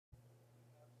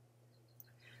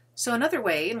So another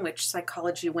way in which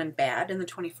psychology went bad in the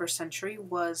 21st century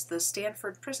was the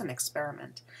Stanford prison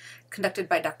experiment, conducted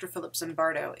by Dr. Philip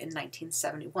Zimbardo in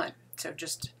 1971, so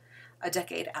just a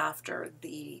decade after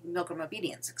the Milgram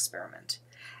obedience experiment.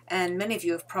 And many of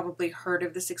you have probably heard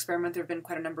of this experiment. There have been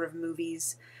quite a number of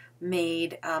movies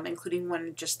made, including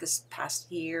one just this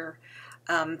past year.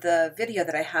 The video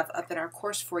that I have up in our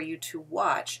course for you to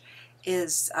watch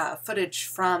is footage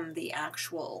from the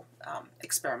actual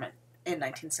experiment in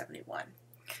 1971.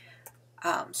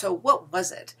 So what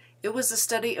was it? It was a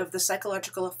study of the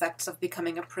psychological effects of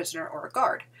becoming a prisoner or a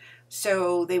guard.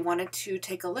 So they wanted to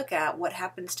take a look at what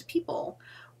happens to people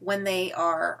when they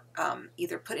are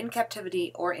either put in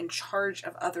captivity or in charge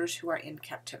of others who are in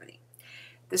captivity.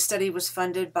 This study was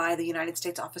funded by the United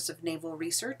States Office of Naval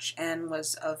Research and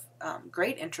was of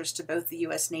great interest to both the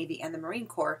U.S. Navy and the Marine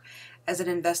Corps as an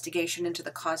investigation into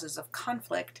the causes of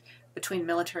conflict between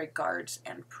military guards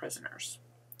and prisoners.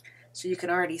 So you can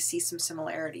already see some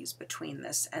similarities between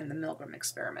this and the Milgram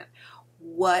experiment.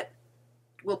 What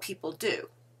will people do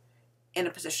in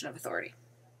a position of authority?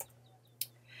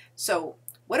 So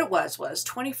what it was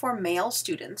 24 male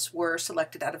students were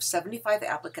selected out of 75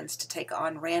 applicants to take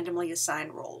on randomly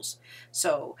assigned roles.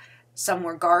 So some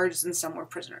were guards and some were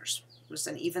prisoners. It was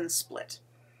an even split.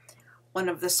 One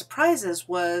of the surprises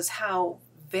was how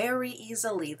very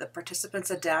easily the participants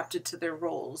adapted to their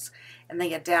roles, and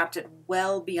they adapted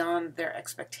well beyond their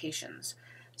expectations.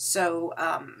 So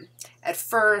at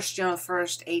first,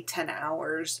 first 8-10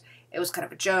 hours, it was kind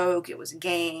of a joke, it was a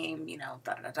game,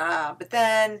 da-da-da-da. But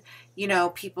then,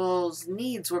 people's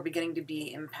needs were beginning to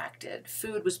be impacted.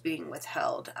 Food was being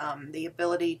withheld. The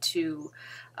ability to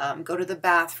go to the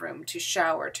bathroom, to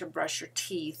shower, to brush your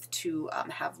teeth, to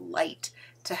have light,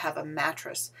 to have a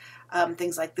mattress.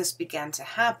 Things like this began to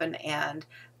happen, and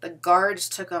the guards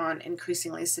took on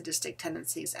increasingly sadistic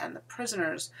tendencies, and the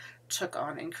prisoners took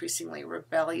on increasingly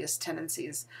rebellious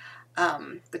tendencies.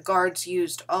 The guards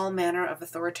used all manner of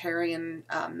authoritarian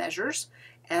measures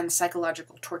and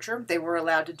psychological torture. They were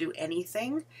allowed to do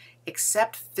anything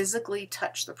except physically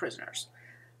touch the prisoners.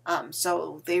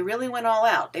 So they really went all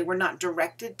out. They were not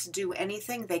directed to do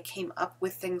anything. They came up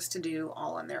with things to do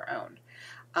all on their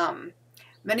own.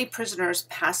 Many prisoners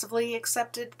passively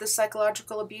accepted the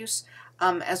psychological abuse,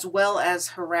 as well as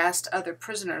harassed other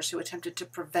prisoners who attempted to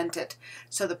prevent it.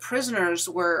 So the prisoners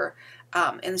were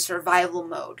in survival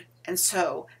mode, and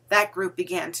so that group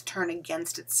began to turn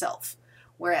against itself,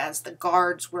 whereas the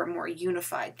guards were more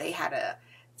unified. They had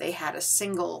a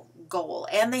single goal,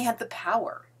 and they had the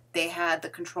power. They had the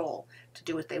control to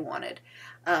do what they wanted.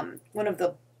 One of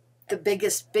the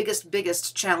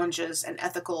biggest challenges and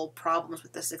ethical problems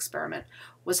with this experiment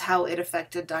was how it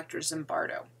affected Dr.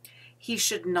 Zimbardo. He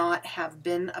should not have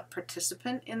been a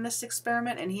participant in this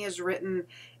experiment, and he has written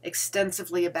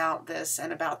extensively about this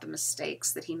and about the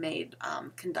mistakes that he made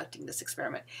conducting this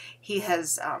experiment.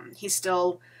 He's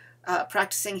still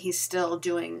practicing. He's still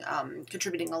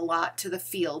contributing a lot to the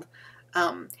field.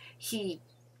 He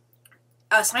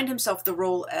assigned himself the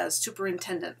role as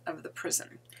superintendent of the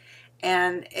prison.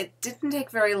 And it didn't take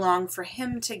very long for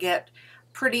him to get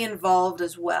pretty involved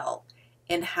as well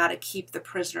in how to keep the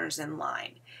prisoners in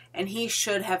line. And he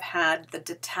should have had the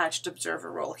detached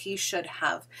observer role. He should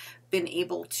have been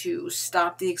able to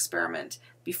stop the experiment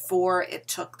before it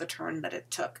took the turn that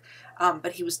it took.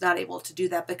 But he was not able to do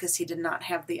that because he did not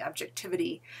have the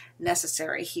objectivity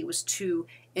necessary. He was too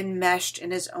enmeshed in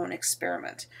his own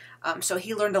experiment. So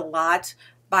he learned a lot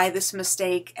by this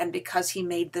mistake, and because he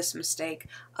made this mistake,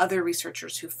 other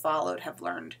researchers who followed have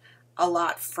learned a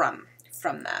lot from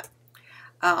that.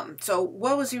 So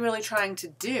what was he really trying to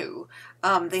do?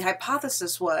 The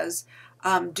hypothesis was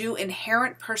do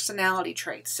inherent personality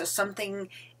traits, so something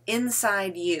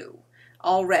inside you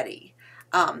already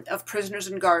of prisoners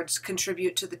and guards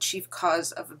contribute to the chief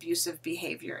cause of abusive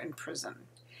behavior in prison.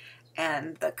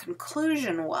 And the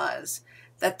conclusion was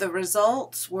that the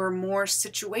results were more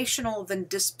situational than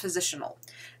dispositional.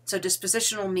 So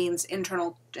dispositional means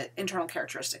internal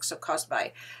characteristics, so caused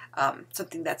by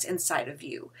something that's inside of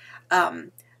you.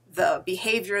 The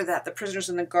behavior that the prisoners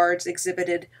and the guards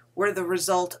exhibited were the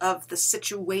result of the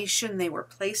situation they were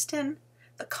placed in,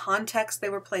 the context they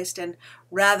were placed in,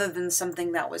 rather than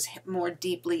something that was more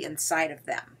deeply inside of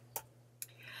them.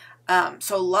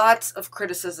 So lots of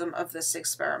criticism of this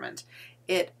experiment.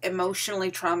 It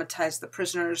emotionally traumatized the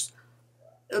prisoners,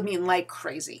 like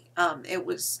crazy. It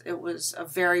was a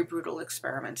very brutal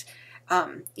experiment,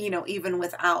 even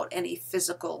without any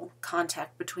physical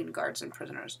contact between guards and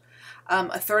prisoners.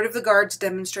 A third of the guards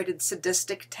demonstrated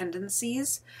sadistic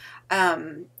tendencies,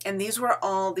 and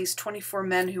these 24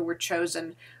 men who were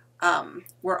chosen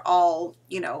were all,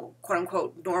 quote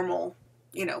unquote, normal,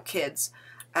 kids.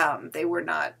 They were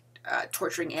not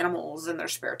torturing animals in their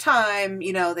spare time.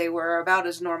 They were about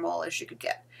as normal as you could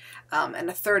get. And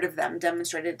a third of them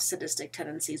demonstrated sadistic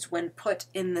tendencies when put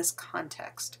in this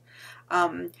context.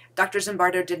 Dr.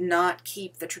 Zimbardo did not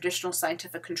keep the traditional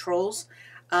scientific controls,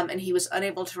 and he was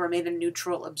unable to remain a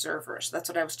neutral observer. So that's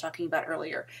what I was talking about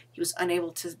earlier. He was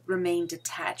unable to remain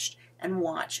detached and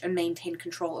watch and maintain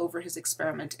control over his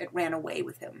experiment. It ran away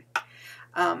with him.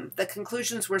 The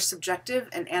conclusions were subjective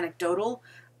and anecdotal,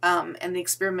 and the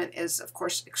experiment is, of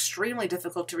course, extremely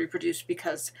difficult to reproduce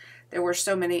because there were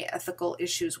so many ethical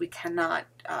issues. We cannot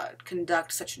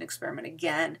conduct such an experiment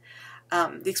again.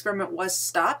 The experiment was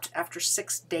stopped after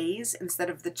 6 days instead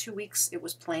of the 2 weeks it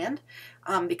was planned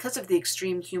because of the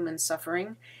extreme human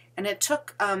suffering. And it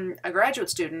took a graduate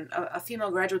student, a female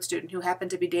graduate student who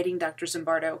happened to be dating Dr.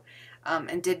 Zimbardo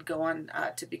and did go on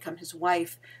to become his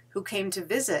wife, who came to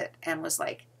visit and was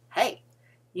like, hey,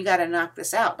 you got to knock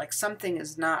this out. Like, something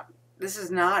is not, this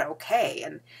is not okay.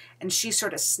 And she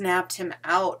sort of snapped him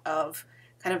out of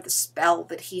kind of the spell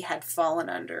that he had fallen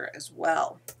under as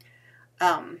well.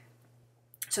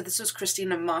 So this was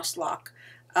Christina Moslock,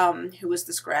 who was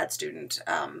this grad student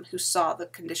who saw the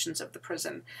conditions of the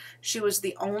prison. She was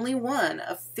the only one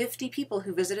of 50 people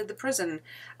who visited the prison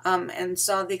and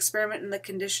saw the experiment and the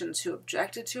conditions, who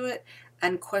objected to it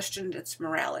and questioned its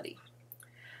morality.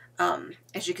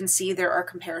 As you can see, there are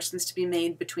comparisons to be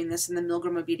made between this and the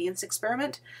Milgram obedience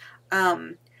experiment.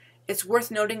 It's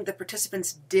worth noting the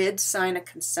participants did sign a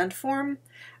consent form.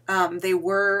 They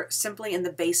were simply in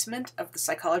the basement of the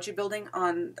psychology building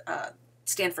on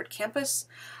Stanford campus,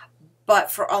 but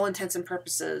for all intents and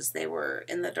purposes, they were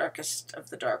in the darkest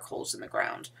of the dark holes in the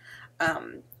ground.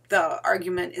 The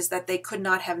argument is that they could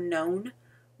not have known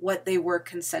what they were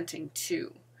consenting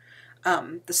to.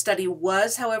 The study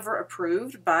was, however,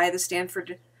 approved by the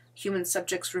Stanford Human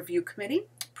Subjects Review Committee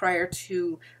prior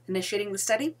to initiating the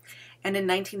study. And in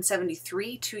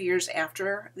 1973, 2 years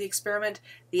after the experiment,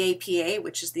 the APA,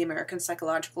 which is the American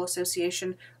Psychological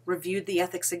Association, reviewed the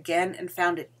ethics again and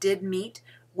found it did meet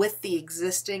with the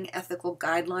existing ethical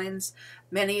guidelines,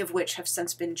 many of which have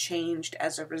since been changed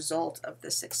as a result of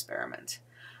this experiment.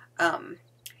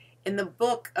 In the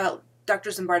book, Dr.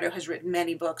 Zimbardo has written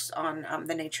many books on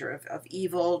the nature of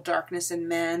evil, darkness in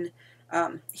men,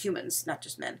 humans, not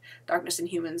just men, darkness in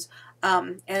humans.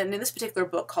 And in this particular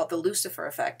book called The Lucifer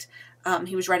Effect,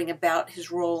 he was writing about his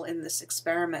role in this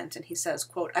experiment, and he says,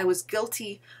 quote, "I was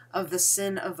guilty of the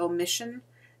sin of omission,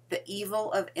 the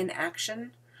evil of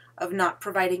inaction, of not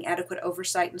providing adequate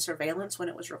oversight and surveillance when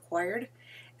it was required,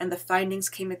 and the findings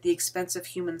came at the expense of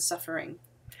human suffering.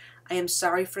 I am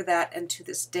sorry for that, and to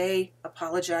this day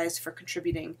apologize for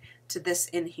contributing to this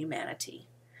inhumanity."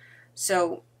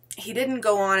 So he didn't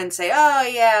go on and say, oh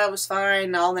yeah, it was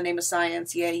fine, all in the name of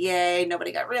science, yay, yay,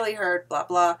 nobody got really hurt, blah,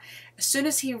 blah. As soon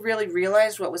as he really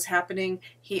realized what was happening,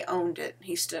 he owned it.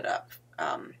 He stood up.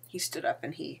 He stood up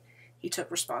and he took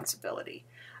responsibility.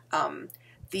 Some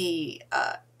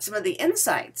of the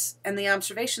insights and the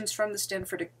observations from the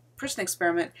Stanford prison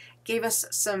experiment gave us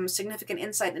some significant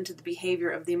insight into the behavior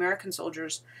of the American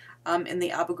soldiers in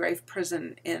the Abu Ghraib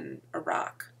prison in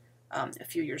Iraq a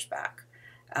few years back.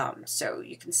 So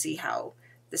you can see how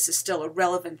this is still a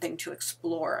relevant thing to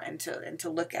explore and to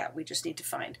look at. We just need to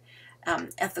find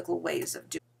ethical ways of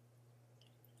doing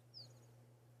it.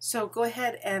 So go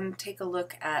ahead and take a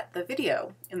look at the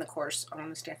video in the course on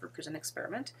the Stanford prison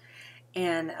experiment,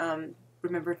 and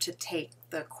remember to take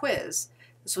the quiz.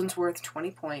 This one's worth 20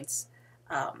 points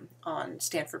on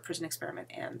Stanford prison experiment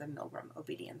and the Milgram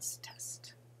obedience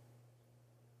test.